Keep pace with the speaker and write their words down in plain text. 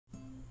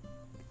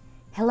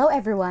Hello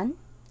everyone!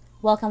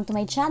 Welcome to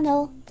my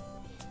channel.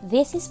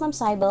 This is Ma'am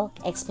SYBEL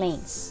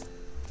Explains.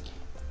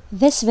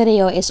 This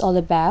video is all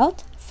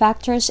about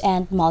factors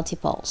and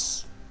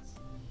multiples.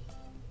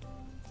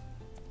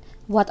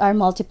 What are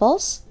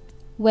multiples?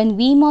 When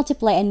we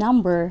multiply a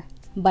number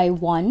by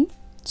 1,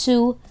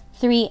 2,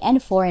 3,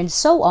 and 4 and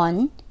so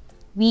on,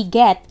 we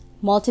get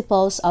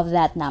multiples of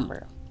that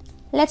number.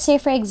 Let's say,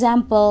 for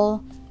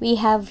example, we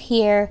have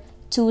here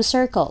 2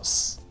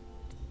 circles.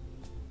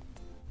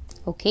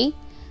 Okay?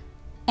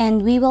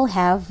 And we will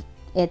have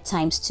it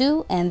times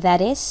 2, and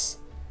that is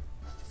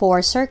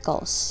 4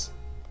 circles.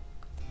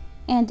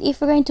 And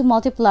if we're going to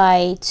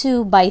multiply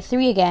 2 by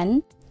 3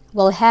 again,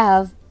 we'll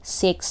have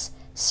 6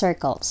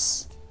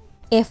 circles.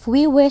 If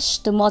we wish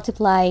to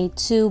multiply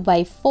 2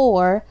 by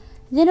 4,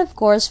 then of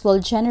course we'll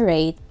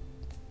generate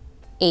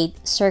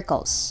 8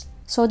 circles.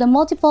 So the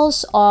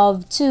multiples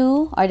of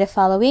 2 are the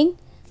following.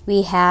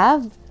 We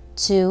have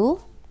 2,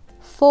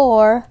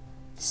 4,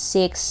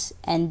 6,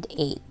 and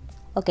 8.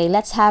 Okay,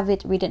 let's have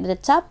it written at the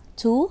top.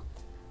 2,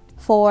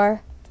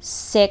 4,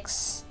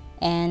 6,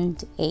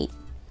 and 8.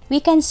 We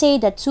can say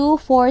that 2,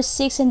 4,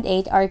 6, and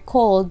 8 are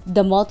called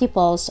the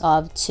multiples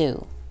of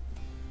 2.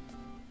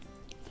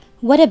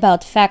 What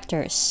about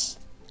factors?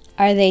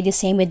 Are they the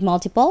same with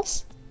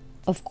multiples?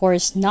 Of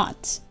course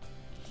not.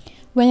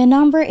 When a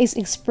number is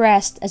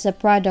expressed as a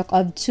product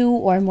of 2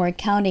 or more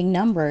counting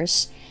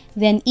numbers,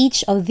 then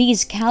each of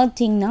these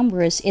counting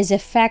numbers is a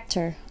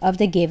factor of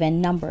the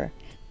given number.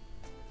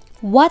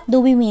 What do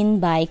we mean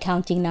by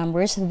counting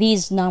numbers?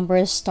 These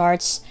numbers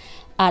starts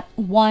at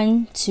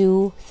 1,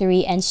 2,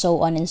 3, and so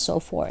on and so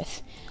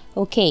forth.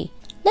 Okay,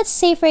 let's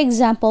say for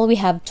example we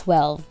have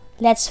 12.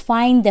 Let's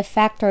find the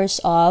factors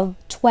of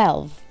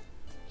 12.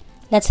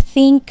 Let's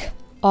think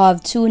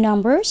of 2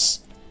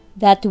 numbers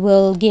that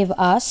will give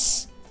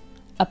us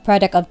a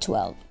product of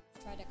 12.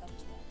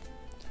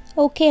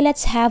 Okay,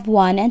 let's have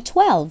 1 and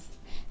 12.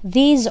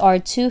 These are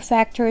 2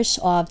 factors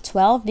of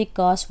 12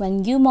 because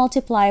when you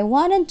multiply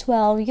 1 and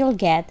 12, you'll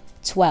get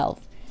 12.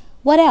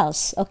 What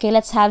else? Okay,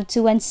 let's have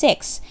 2 and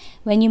 6.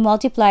 When you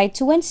multiply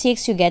 2 and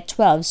 6, you get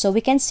 12. So we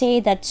can say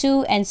that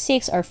 2 and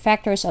 6 are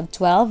factors of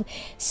 12.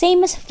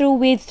 Same as through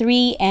with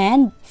 3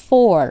 and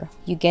 4.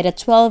 You get a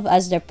 12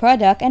 as the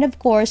product, and of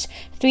course,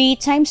 3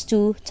 times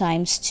 2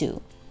 times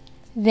 2.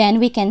 Then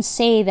we can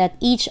say that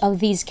each of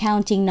these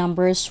counting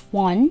numbers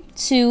 1,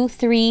 2,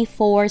 3,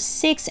 4,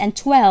 6, and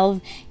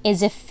 12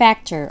 is a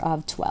factor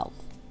of 12.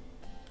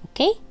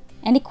 Okay?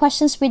 Any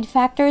questions with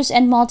factors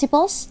and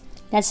multiples?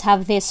 Let's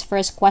have this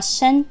first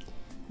question.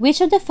 Which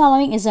of the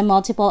following is a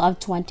multiple of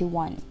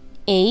 21?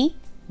 A,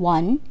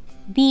 1,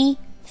 B,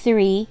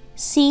 3,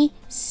 C,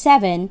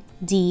 7,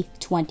 D,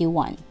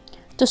 21.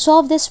 To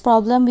solve this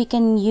problem, we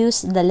can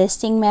use the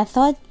listing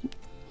method.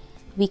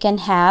 We can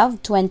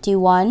have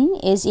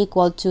 21 is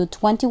equal to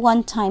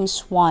 21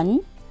 times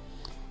 1,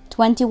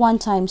 21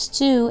 times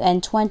 2,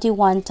 and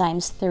 21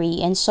 times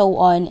 3, and so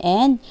on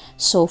and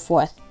so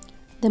forth.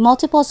 The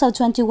multiples of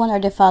 21 are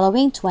the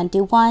following: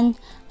 21,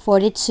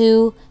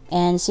 42,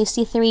 and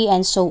 63,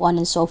 and so on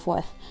and so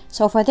forth.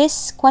 So for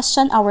this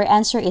question, our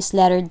answer is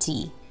letter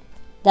D.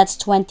 That's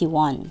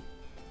 21.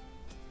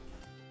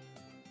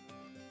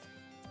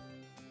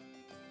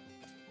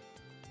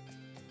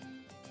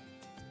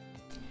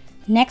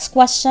 Next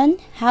question,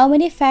 how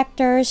many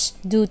factors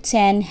do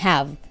 10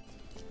 have?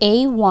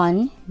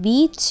 A1,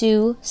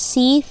 B2,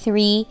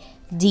 C3,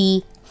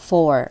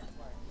 D4.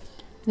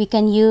 We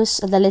can use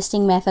the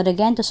listing method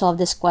again to solve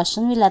this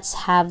question.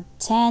 Let's have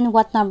 10.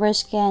 What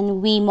numbers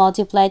can we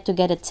multiply to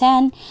get a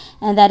 10?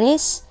 And that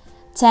is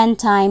 10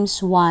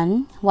 times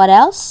 1. What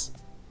else?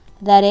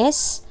 That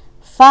is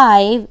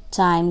 5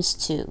 times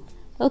 2.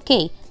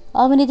 Okay.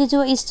 All we need to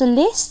do is to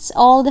list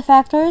all the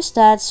factors.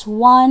 That's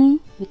 1.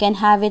 We can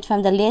have it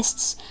from the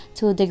lists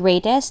to the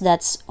greatest.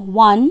 That's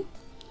 1,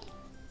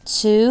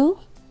 2,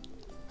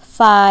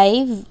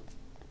 5,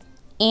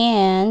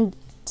 and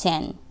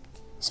 10.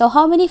 So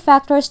how many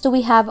factors do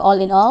we have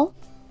all in all?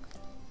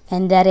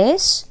 And that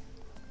is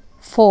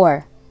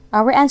 4.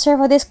 Our answer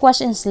for this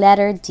question is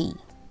letter D.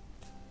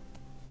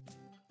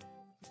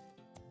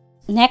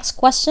 Next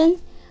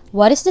question.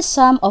 What is the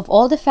sum of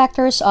all the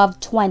factors of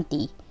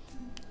 20?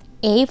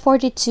 A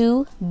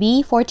 42,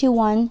 B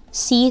 41,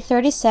 C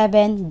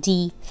 37,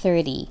 D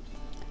 30.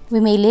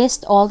 We may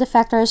list all the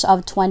factors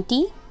of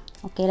 20.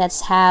 Okay,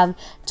 let's have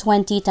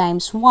 20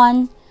 times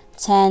 1,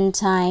 10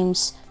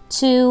 times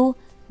 2.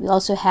 We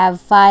also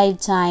have 5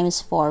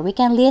 times 4. We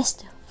can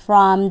list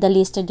from the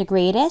least to the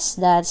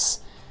greatest. That's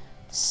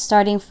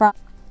starting from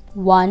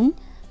 1,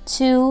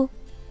 2,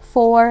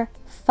 4,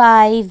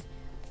 5,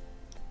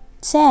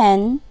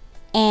 10,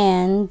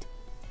 and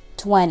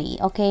 20.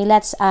 Okay,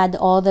 let's add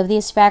all of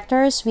these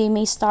factors. We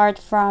may start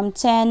from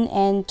 10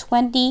 and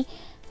 20.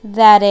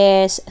 That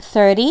is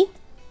 30.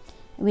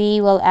 We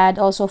will add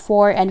also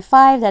 4 and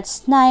 5.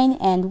 That's 9.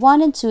 And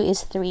 1 and 2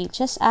 is 3.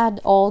 Just add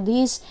all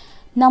these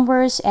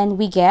numbers and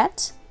we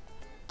get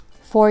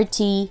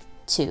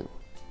 42.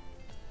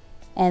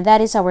 And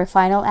that is our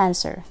final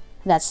answer.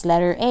 That's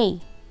letter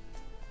A.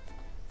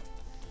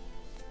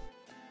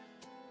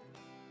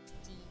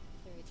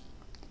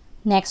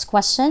 Next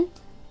question.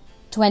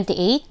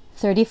 28,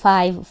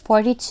 35,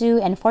 42,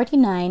 and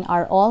 49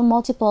 are all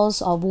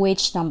multiples of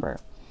which number?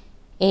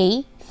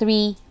 A,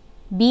 3,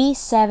 B,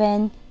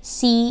 7,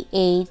 C,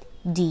 8,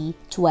 D,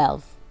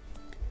 12.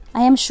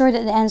 I am sure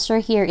that the answer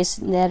here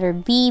is letter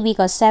B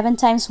because 7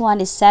 times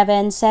 1 is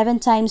 7, 7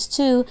 times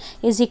 2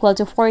 is equal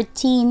to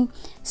 14,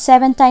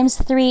 7 times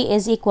 3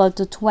 is equal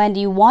to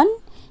 21,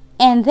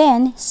 and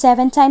then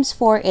 7 times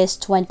 4 is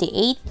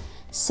 28,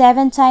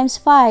 7 times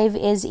 5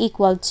 is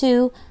equal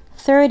to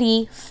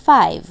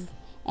 35,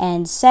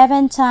 and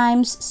 7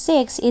 times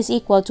 6 is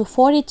equal to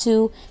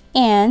 42,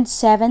 and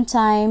 7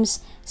 times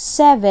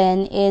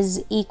 7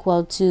 is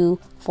equal to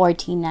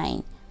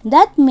 49.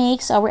 That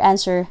makes our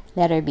answer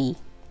letter B.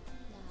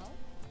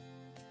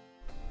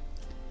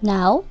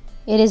 Now,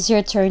 it is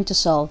your turn to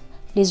solve.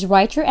 Please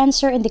write your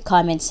answer in the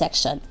comment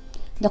section.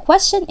 The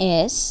question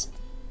is,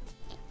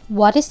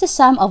 what is the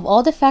sum of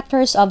all the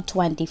factors of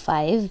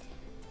 25?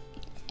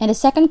 And the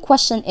second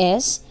question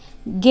is,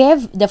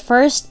 give the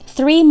first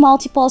 3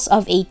 multiples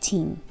of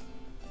 18.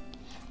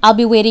 I'll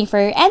be waiting for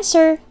your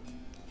answer.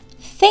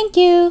 Thank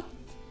you!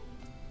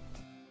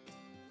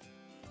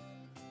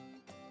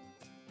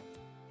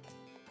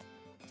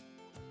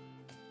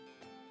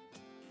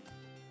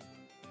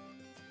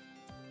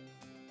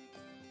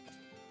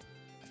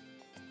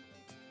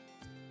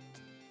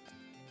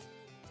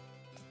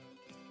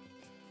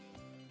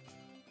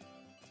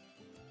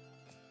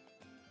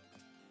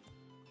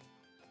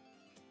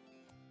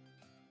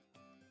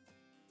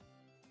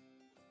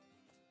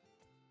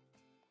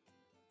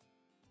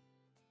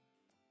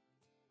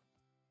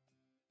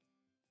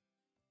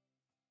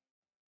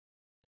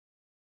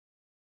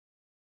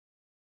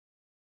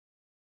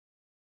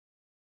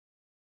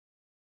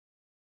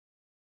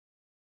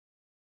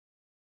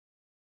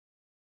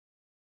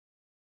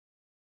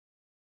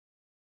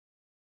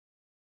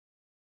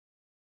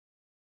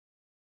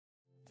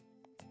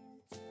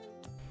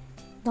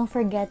 Don't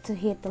forget to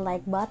hit the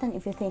like button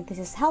if you think this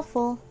is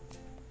helpful.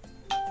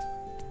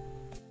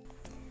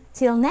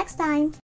 Till next time!